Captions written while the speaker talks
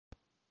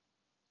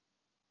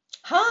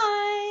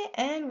Hi,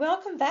 and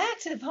welcome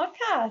back to the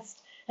podcast.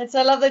 It's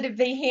so lovely to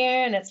be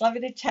here and it's lovely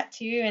to chat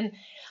to you. And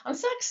I'm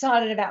so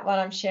excited about what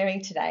I'm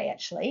sharing today,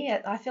 actually.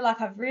 I feel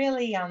like I've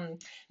really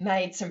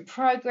made some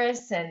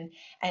progress and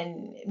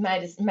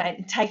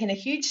taken a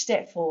huge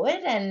step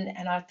forward.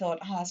 And I thought,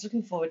 I was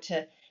looking forward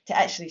to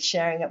actually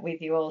sharing it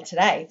with you all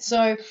today.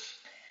 So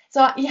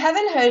you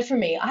haven't heard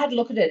from me. I had a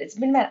look at it. It's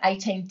been about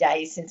 18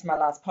 days since my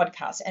last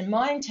podcast, and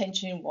my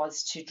intention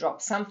was to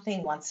drop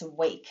something once a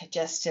week,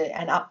 just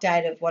an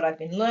update of what I've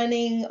been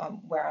learning,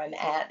 where I'm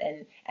at,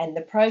 and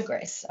the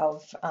progress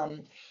of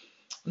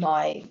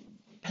my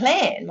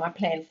my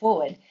plan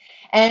forward.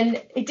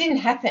 And it didn't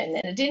happen,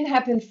 and it didn't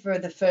happen for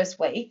the first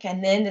week,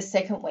 and then the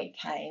second week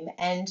came,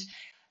 and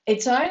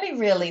it's only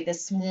really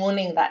this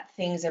morning that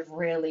things have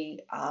really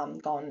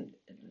gone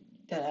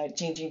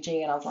jing, jing,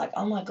 jing. And I was like,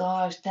 oh my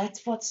gosh,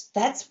 that's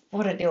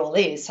what it all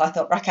is. So I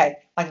thought, okay,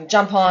 I can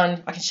jump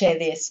on, I can share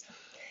this.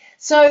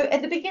 So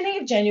at the beginning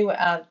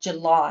of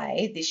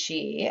July this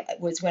year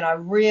was when I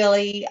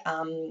really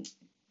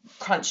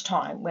crunched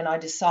time, when I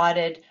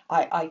decided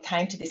I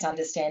came to this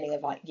understanding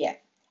of like, yeah,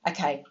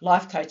 okay,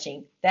 life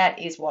coaching, that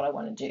is what I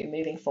want to do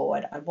moving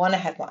forward. I want to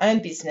have my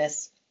own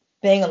business,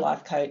 being a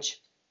life coach.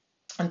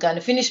 I'm going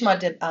to finish my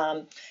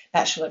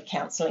Bachelor of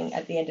Counselling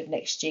at the end of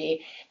next year.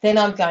 Then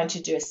I'm going to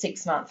do a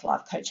 6-month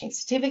life coaching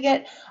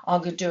certificate. I'll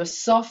do a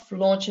soft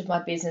launch of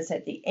my business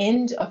at the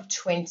end of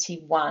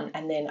 21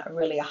 and then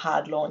really a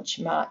hard launch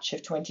March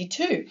of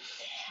 22.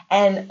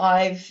 And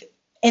then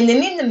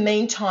in the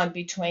meantime,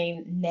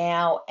 between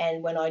now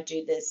and when I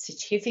do the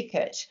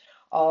certificate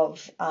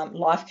of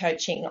life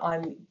coaching,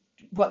 I'm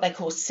what they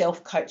call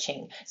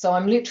self-coaching. So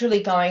I'm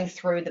literally going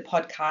through the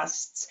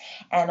podcasts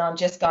and I'm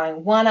just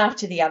going one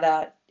after the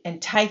other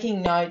and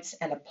taking notes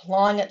and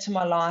applying it to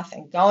my life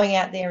and going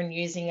out there and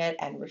using it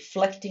and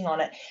reflecting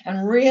on it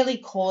and really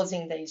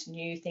causing these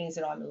new things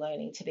that I'm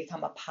learning to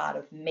become a part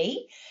of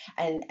me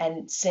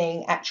and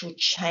seeing actual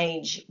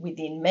change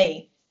within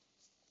me.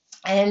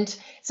 And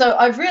so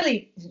I've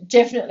really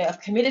definitely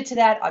I've committed to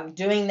that. I'm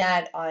doing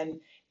that.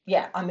 I'm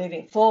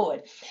moving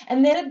forward.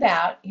 And then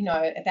about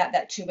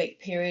that 2 week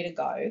period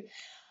ago,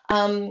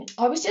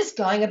 I was just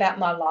going about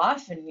my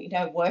life and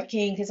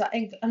working because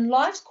and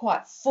life's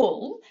quite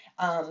full,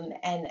 and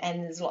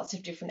there's lots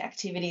of different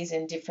activities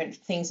and different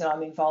things that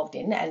I'm involved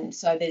in. And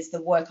so there's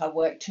the work. I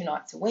work 2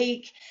 nights a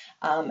week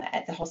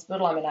at the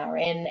hospital. I'm an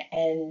RN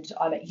and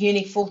I'm at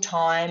uni full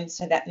time,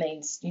 so that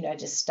means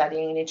just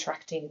studying and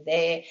interacting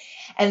there.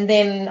 And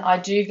then I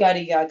do go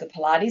to yoga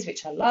Pilates,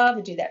 which I love.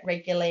 I do that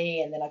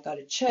regularly, and then I go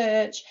to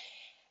church.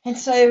 And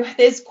so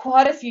there's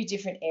quite a few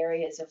different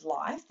areas of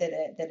life that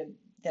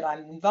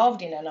I'm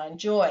involved in and I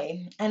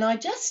enjoy. And I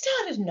just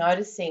started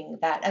noticing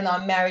that, and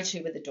I'm married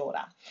to with a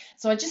daughter.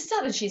 So I just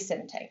started, she's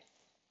 17.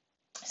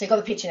 So you got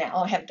the picture now.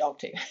 Oh, I have a dog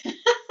too.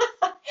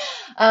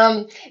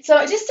 So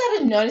I just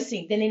started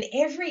noticing that in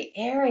every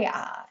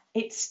area,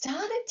 it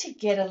started to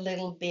get a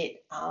little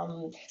bit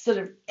sort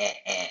of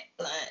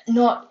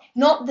not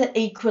the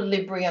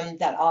equilibrium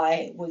that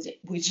I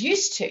was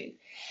used to.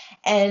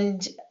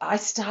 And I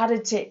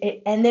started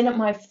to, and then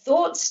my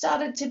thoughts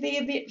started to be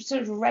a bit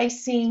sort of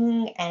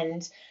racing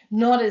and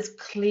not as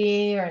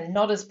clear and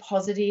not as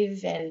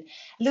positive and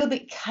a little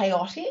bit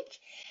chaotic.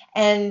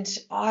 And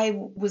I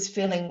was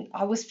feeling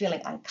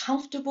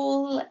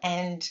uncomfortable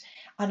and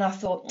I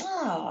thought,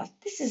 oh,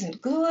 this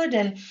isn't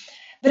good.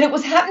 But it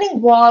was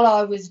happening while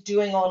I was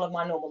doing all of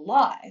my normal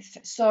life.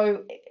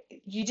 So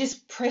you're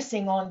just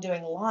pressing on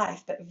doing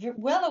life, but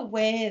well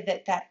aware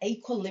that that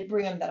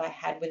equilibrium that I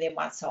had within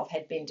myself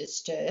had been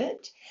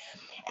disturbed.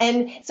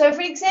 And so,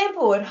 for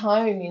example, at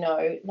home,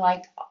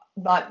 like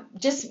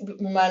just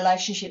my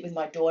relationship with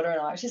my daughter and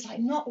I was just like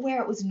not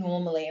where it was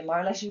normally, and my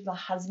relationship with my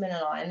husband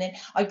and I. And then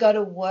I'd go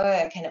to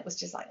work and it was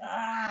just like,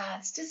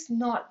 it's just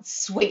not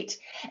sweet.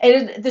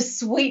 And the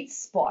sweet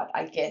spot,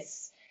 I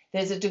guess.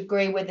 There's a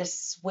degree where the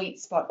sweet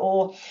spot,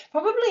 or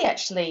probably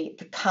actually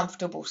the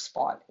comfortable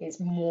spot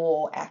is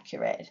more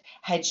accurate,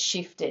 had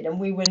shifted.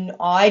 And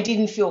I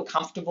didn't feel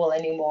comfortable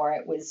anymore.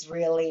 It was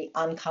really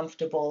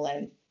uncomfortable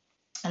and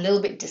a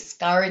little bit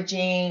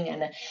discouraging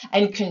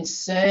and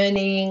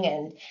concerning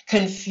and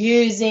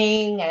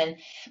confusing.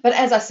 But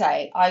as I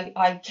say,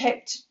 I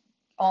kept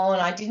on.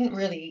 I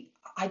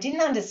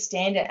didn't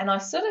understand it, and I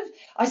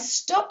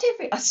stopped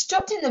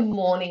in the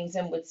mornings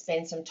and would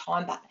spend some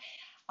time, but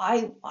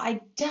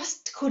I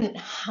just couldn't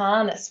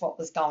harness what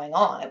was going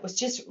on. It was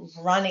just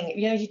running.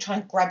 You try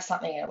and grab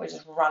something and it would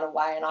just run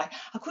away, and I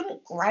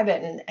couldn't grab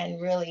it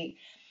and really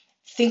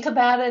think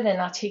about it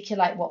and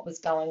articulate what was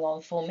going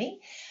on for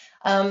me.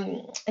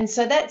 And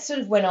so that sort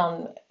of went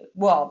on,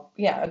 well,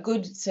 a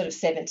good sort of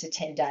 7 to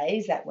 10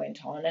 days that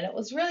went on, and it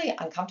was really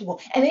uncomfortable.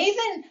 And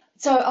even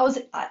so,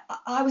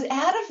 I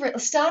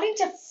was starting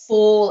to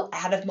fall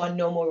out of my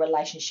normal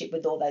relationship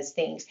with all those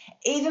things,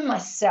 even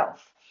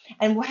myself.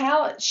 And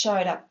how it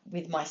showed up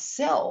with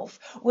myself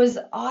was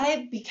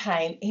I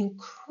became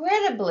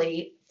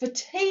incredibly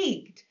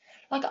fatigued.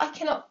 Like I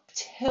cannot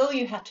tell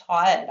you how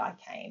tired I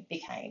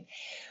became,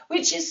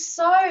 which is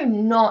so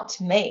not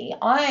me.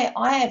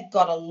 I have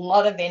got a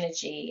lot of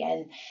energy,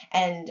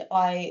 and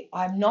I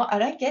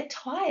don't get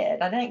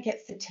tired. I don't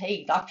get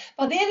fatigued. Like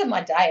by the end of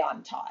my day,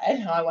 I'm tired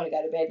and I want to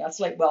go to bed and I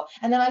sleep well.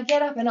 And then I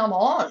get up and I'm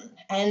on.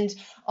 And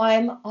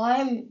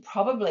I'm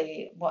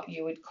probably what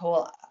you would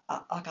call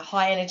like a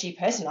high energy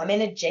person. I'm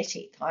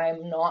energetic. I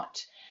am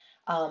not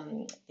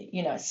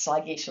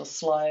sluggish or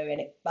slow,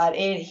 but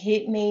it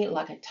hit me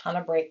like a ton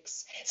of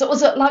bricks. So it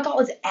was like I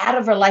was out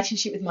of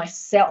relationship with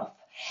myself.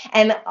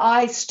 And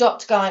I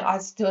stopped going.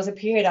 There was a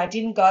period I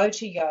didn't go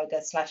to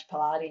yoga slash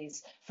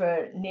Pilates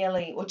for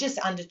nearly, or just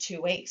under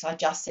 2 weeks. I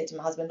just said to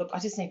my husband, look, I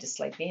just need to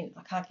sleep in.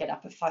 I can't get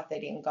up at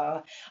 5:30 and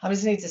go. I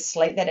just need to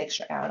sleep that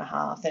extra hour and a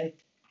half.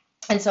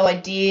 And so I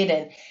did.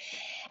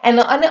 And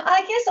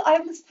I guess I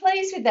was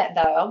pleased with that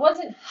though. I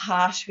wasn't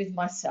harsh with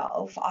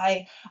myself.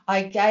 I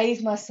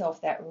gave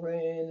myself that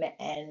room,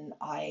 and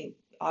I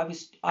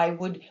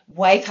would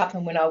wake up,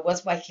 and when I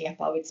was waking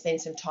up I would spend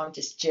some time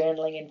just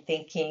journaling and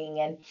thinking,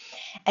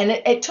 and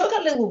it took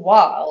a little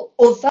while,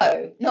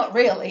 although not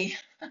really,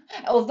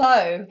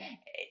 although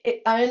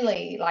it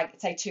only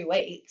like say 2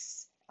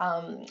 weeks,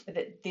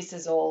 that this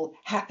has all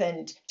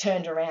happened,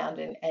 turned around,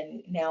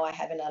 and now I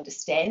have an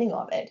understanding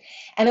of it.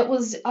 And it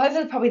was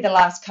over probably the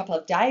last couple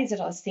of days that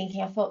I was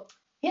thinking, I thought,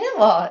 you know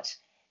what?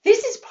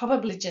 This is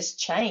probably just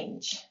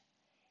change.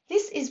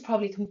 This is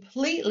probably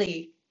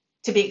completely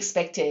to be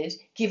expected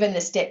given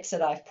the steps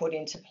that I've put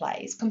into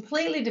place,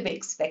 completely to be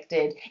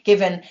expected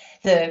given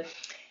the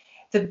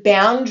the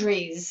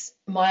boundaries,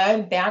 my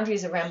own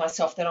boundaries around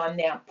myself that I'm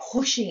now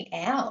pushing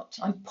out.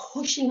 I'm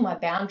pushing my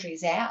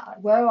boundaries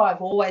out where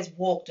I've always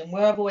walked and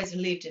where I've always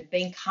lived and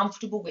been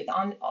comfortable with.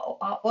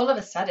 All of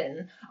a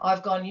sudden,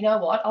 I've gone, you know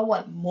what? I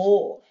want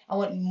more. I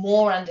want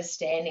more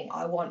understanding.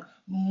 I want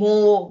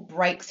more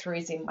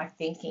breakthroughs in my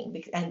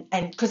thinking,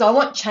 and because I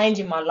want change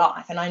in my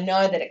life, and I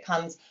know that it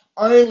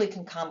only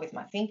can come with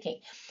my thinking.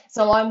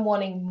 So I'm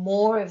wanting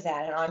more of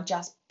that, and I'm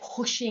just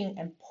pushing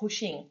and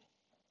pushing.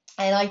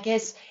 And I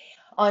guess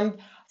I'm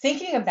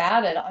thinking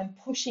about it, I'm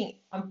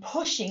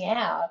pushing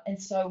out,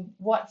 and so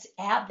what's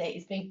out there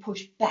is being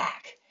pushed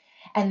back,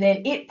 and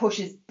then it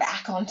pushes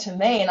back onto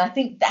me. And I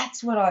think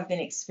that's what I've been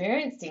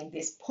experiencing,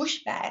 this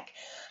pushback.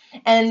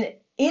 And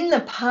in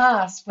the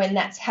past, when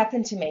that's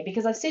happened to me,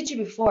 because I've said to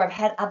you before, I've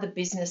had other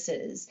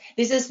businesses.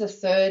 This is the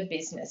third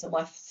business, or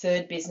my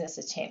third business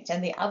attempt,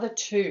 and the other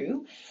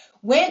two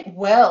went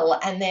well,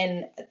 and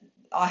then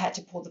I had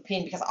to pull the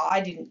pin because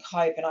I didn't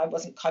cope, and I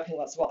wasn't coping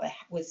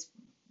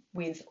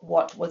with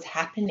what was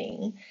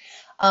happening.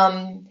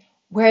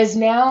 Whereas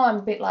now I'm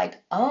a bit like,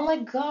 oh my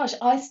gosh,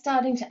 I'm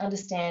starting to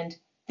understand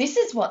this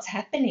is what's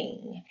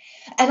happening.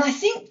 And I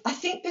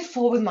think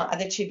before with my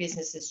other two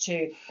businesses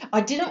too,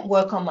 I didn't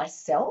work on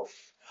myself.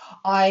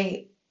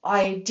 I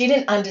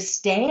didn't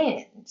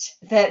understand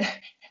that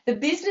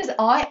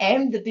I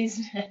am the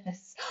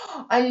business,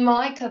 and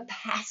my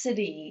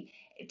capacity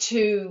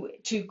to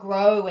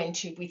grow and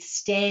to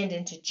withstand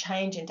and to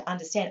change and to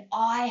understand,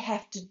 I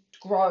have to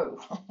grow.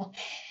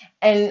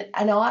 And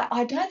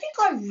I don't think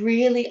I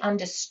really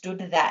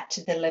understood that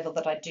to the level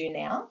that I do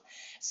now.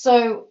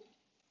 So,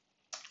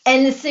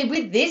 and see,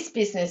 with this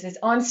business is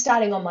I'm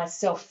starting on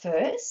myself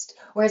first,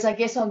 whereas I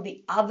guess on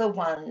the other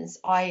ones,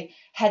 I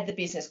had the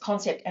business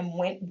concept and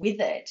went with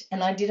it,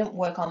 and I didn't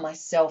work on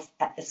myself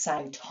at the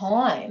same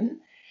time.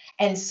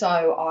 And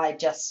so I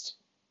just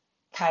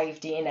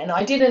caved in, and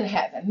I didn't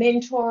have a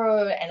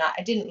mentor, and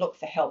I didn't look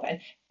for help,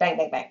 and bang,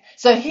 bang, bang.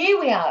 So here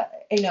we are,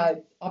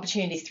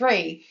 opportunity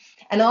three,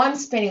 and I'm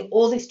spending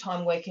all this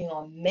time working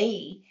on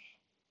me,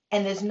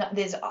 and there's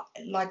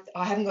like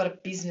I haven't got a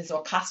business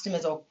or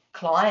customers or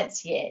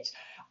clients yet.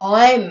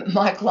 I'm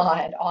my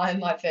client,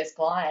 I'm my first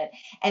client,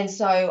 and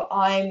so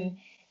I'm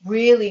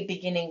really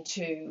beginning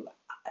to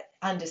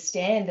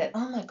understand that,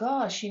 oh my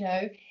gosh,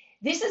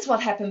 this is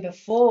what happened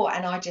before,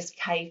 and I just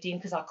caved in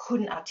because I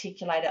couldn't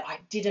articulate it. I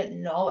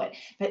didn't know it.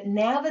 But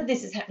now that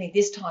this is happening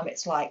this time,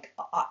 it's like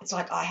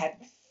I have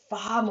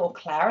far more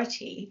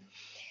clarity.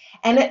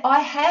 And I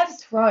have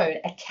thrown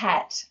a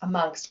cat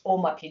amongst all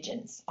my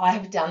pigeons. I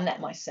have done that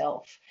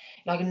myself.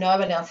 Like no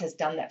one else has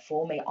done that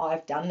for me.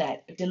 I've done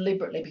that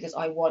deliberately because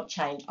I want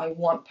change. I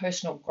want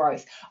personal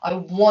growth. I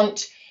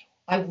want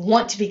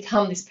to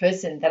become this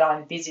person that I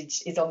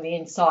envisage is on the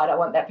inside. I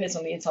want that person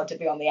on the inside to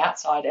be on the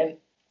outside. And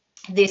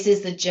this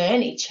is the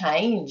journey,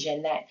 change,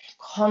 and that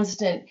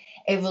constant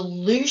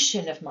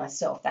evolution of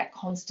myself, that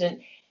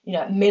constant,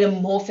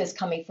 metamorphosis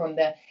coming from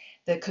the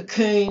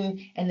cocoon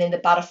and then the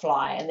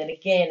butterfly and then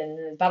again and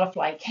then the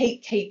butterfly and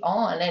keep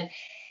on. And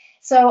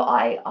so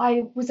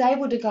I was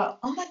able to go,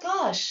 oh my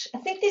gosh, I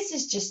think this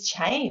is just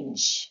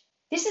change.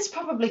 This is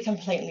probably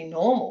completely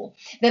normal.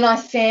 Then I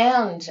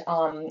found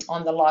on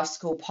the Life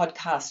School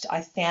podcast,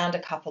 I found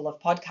a couple of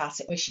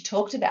podcasts where she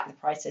talked about the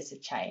process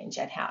of change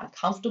and how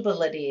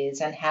uncomfortable it is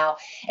and how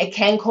it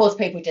can cause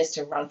people just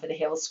to run for the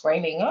hills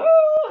screaming,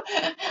 oh,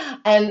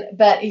 And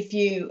but if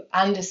you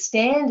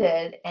understand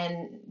it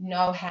and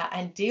know how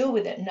and deal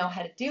with it, know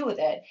how to deal with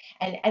it,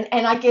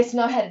 and I guess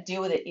know how to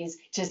deal with it is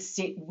to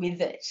sit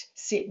with it,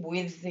 sit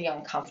with the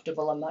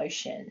uncomfortable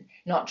emotion,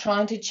 not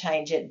trying to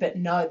change it, but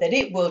know that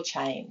it will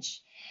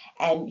change.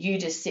 And you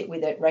just sit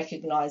with it,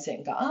 recognize it,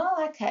 and go,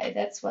 oh, okay,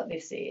 that's what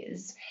this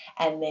is.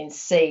 And then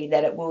see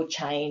that it will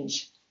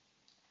change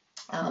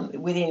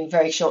within a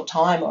very short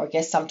time, or I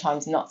guess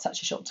sometimes not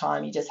such a short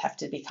time. You just have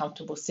to be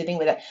comfortable sitting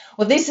with it.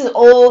 Well, this is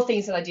all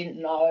things that I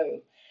didn't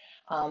know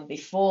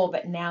before,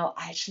 but now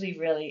I actually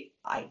really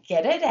I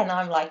get it, and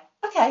I'm like,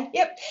 okay,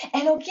 yep.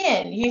 And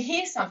again, you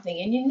hear something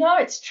and you know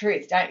it's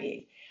truth, don't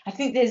you? I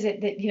think there's a,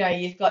 that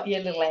you've got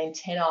your little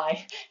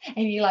antennae,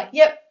 and you're like,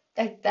 yep,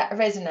 that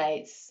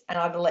resonates, and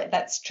I believe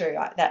that's true.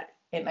 That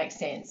it makes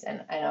sense,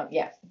 and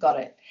yeah, got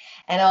it.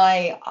 And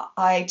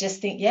I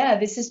just think, yeah,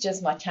 this is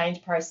just my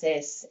change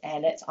process,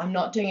 and I'm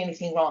not doing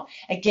anything wrong.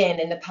 Again,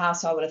 in the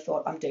past, I would have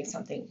thought I'm doing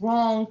something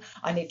wrong.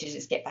 I need to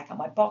just get back on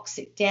my box,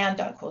 sit down,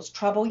 don't cause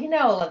trouble,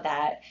 all of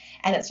that.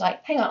 And it's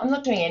like, hang on, I'm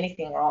not doing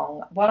anything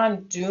wrong. What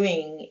I'm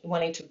doing,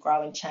 wanting to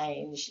grow and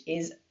change,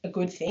 is a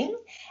good thing.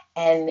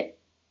 And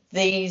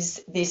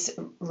this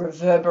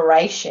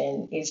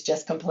reverberation is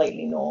just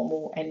completely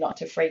normal, and not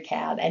to freak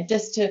out, and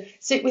just to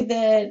sit with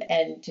it,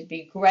 and to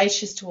be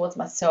gracious towards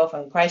myself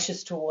and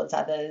gracious towards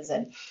others,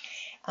 and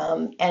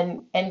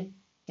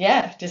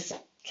yeah, just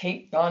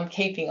keep on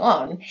keeping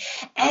on.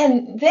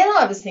 And then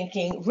I was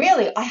thinking,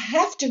 really, I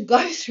have to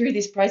go through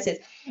this process,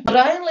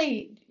 not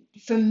only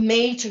for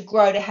me to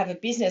grow to have a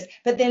business,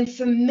 but then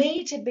for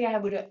me to be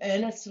able to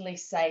earnestly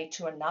say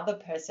to another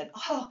person,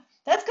 oh,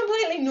 that's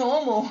completely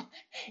normal.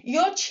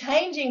 You're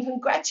changing.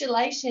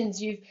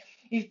 Congratulations.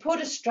 You've put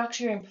a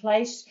structure in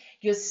place.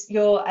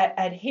 You're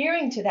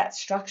adhering to that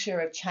structure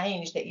of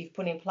change that you've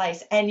put in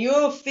place, and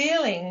you're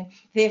feeling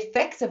the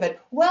effects of it.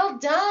 Well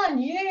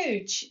done,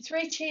 you.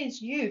 Three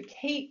cheers, you.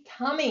 Keep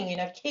coming,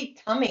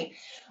 keep coming.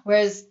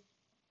 Whereas,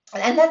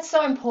 and that's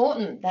so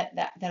important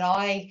that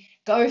I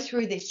go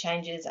through these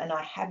changes and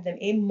I have them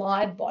in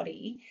my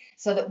body,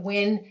 so that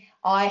when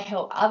I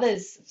help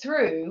others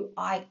through,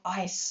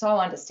 I so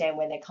understand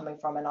where they're coming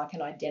from, and I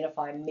can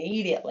identify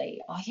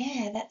immediately. Oh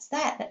yeah, that's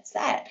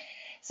that.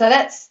 So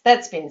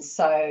that's been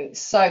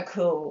so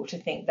cool to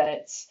think that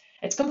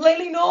it's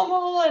completely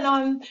normal,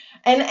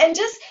 and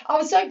just I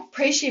was so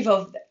appreciative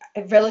of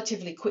a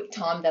relatively quick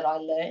time that I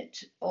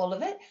learnt all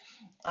of it.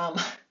 Um,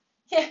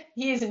 yeah,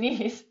 years and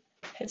years.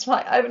 It's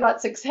my overnight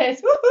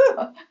success.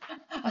 Woohoo!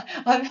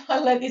 I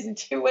learned this in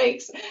 2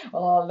 weeks.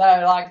 Oh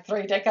no, like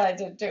 3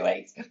 decades in 2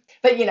 weeks.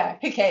 But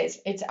who cares?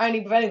 We've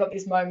only got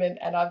this moment,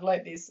 and I've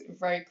learned this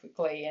very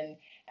quickly,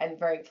 and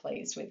very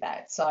pleased with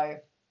that. So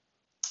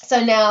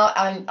now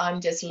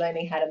I'm just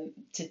learning how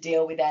to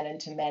deal with that, and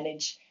to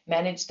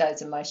manage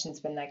those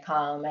emotions when they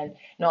come, and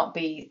not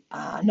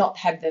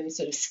have them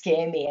sort of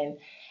scare me,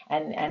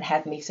 and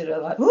have me sort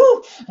of like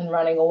ooh and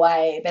running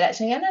away, but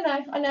actually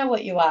no, I know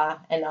what you are,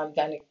 and I'm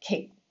going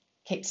to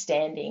keep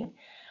standing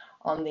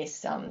on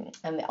this and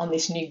on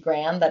this new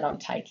ground that I'm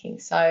taking.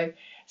 So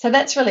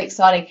that's really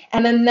exciting.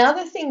 And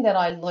another thing that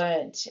I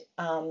learnt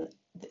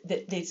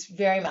that's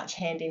very much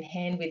hand in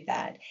hand with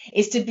that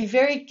is to be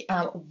very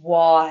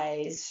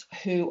wise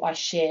who I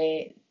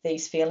share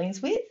these feelings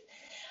with.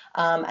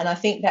 And I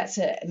think that's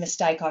a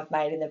mistake I've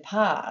made in the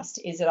past,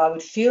 is that I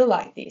would feel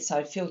like this. I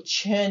would feel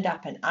churned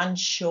up and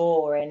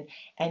unsure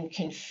and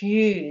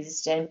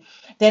confused. And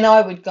then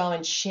I would go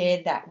and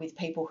share that with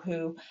people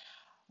who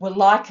were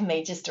like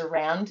me, just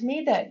around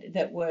me,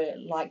 that were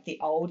like the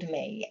old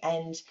me.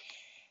 And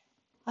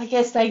I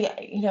guess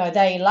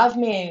they love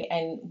me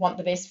and want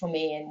the best for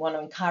me and want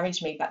to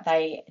encourage me, but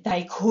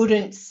they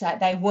couldn't say,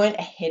 they weren't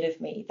ahead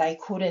of me. They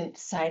couldn't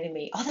say to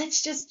me, "Oh,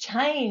 that's just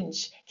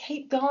change.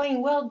 Keep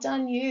going. Well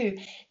done, you."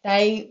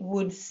 They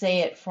would see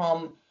it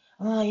from,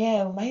 "Oh,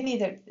 yeah, well, maybe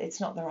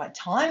it's not the right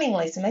timing,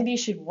 Lisa. Maybe you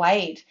should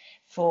wait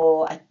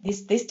for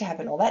this to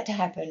happen or that to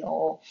happen,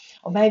 or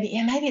maybe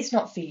it's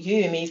not for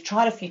you. I mean, you've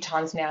tried a few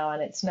times now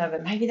and it's no,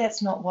 but maybe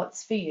that's not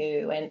what's for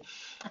you." And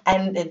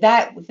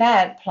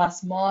that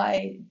plus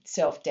my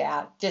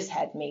self-doubt just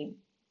had me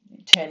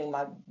turning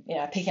my,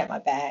 picking up my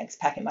bags,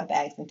 packing my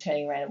bags, and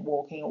turning around and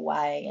walking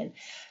away. And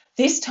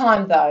this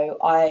time, though,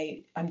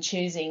 I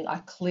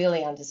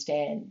clearly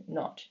understand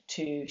not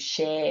to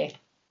share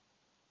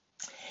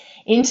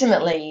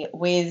intimately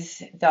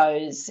with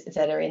those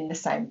that are in the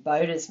same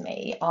boat as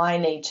me. I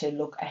need to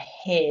look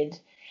ahead,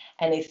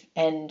 and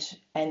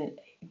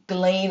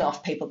glean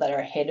off people that are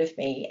ahead of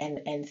me,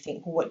 and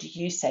think, well, what do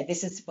you say?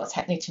 This is what's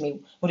happening to me.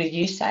 What do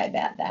you say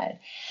about that?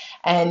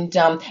 And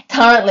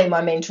currently,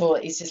 my mentor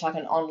is just like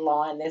an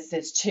online.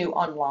 There's two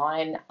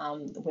online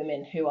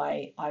women who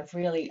I've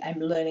really am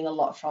learning a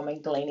lot from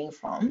and gleaning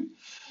from.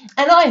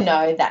 And I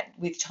know that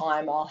with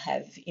time, I'll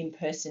have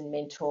in-person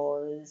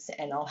mentors,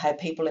 and I'll have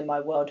people in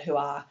my world who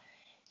are,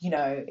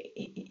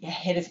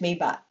 ahead of me,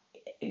 but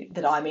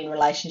that I'm in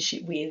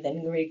relationship with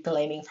and really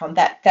gleaning from.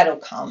 That'll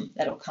come.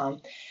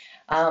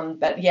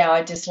 But yeah,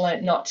 I just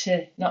learned not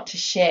to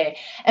share.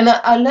 And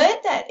I learned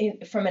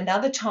that from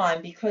another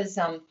time because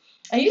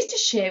I used to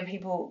share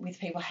with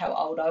people how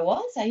old I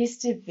was. I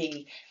used to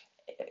be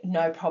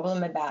no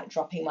problem about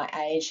dropping my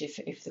age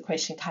if the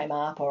question came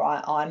up, or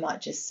I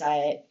might just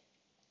say it.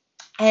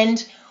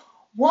 And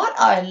what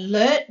I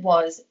learnt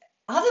was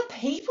other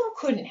people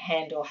couldn't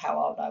handle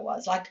how old I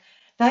was. Like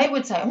they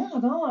would say, "Oh my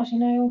gosh,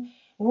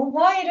 well,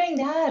 why are you doing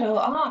that?" Or,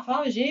 "Oh, if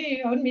I was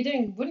you, I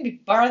wouldn't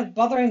be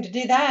bothering to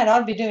do that.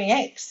 I'd be doing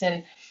X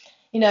and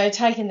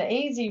taking the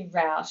easy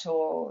route."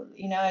 Or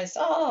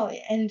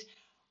and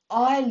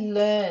I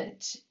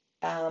learnt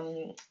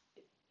um,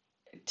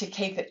 to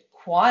keep it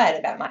quiet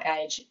about my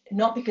age,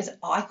 not because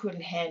I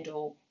couldn't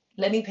handle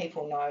letting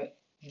people know,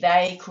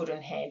 they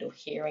couldn't handle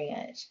hearing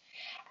it.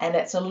 And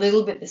it's a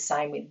little bit the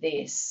same with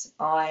this.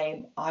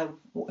 I'm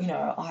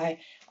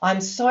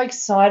so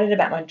excited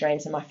about my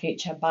dreams and my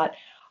future, but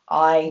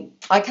I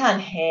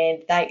can't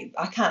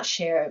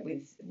share it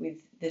with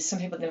there's some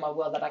people in my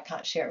world that I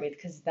can't share it with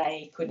because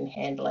they couldn't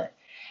handle it.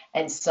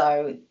 And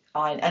so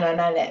I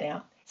know that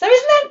now. So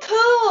isn't that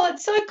cool?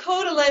 It's so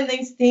cool to learn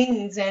these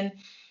things and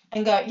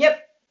go,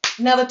 yep,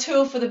 another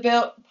tool for the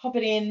belt, pop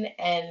it in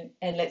and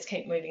let's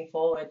keep moving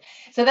forward.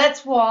 So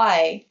that's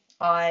why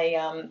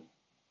I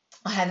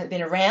haven't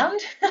been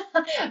around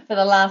for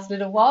the last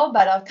little while,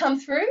 but I've come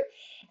through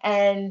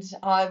and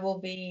I will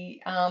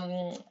be,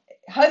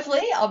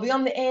 hopefully, I'll be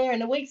on the air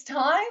in a week's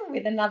time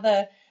with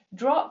another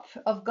drop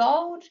of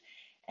gold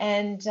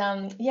and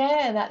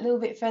yeah, that little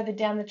bit further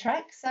down the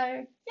track.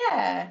 So,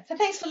 yeah, so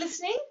thanks for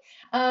listening.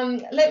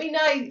 Let me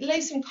know,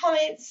 leave some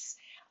comments.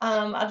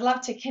 I'd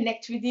love to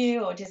connect with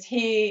you or just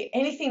hear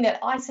anything that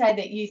I say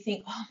that you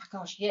think, oh my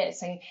gosh,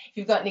 yes. And if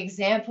you've got an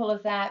example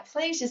of that,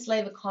 please just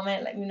leave a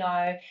comment, let me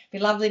know. It'd be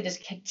lovely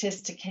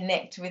just to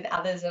connect with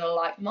others that are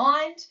like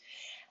mind.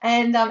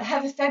 And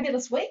have a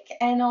fabulous week,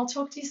 and I'll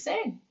talk to you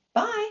soon.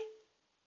 Bye.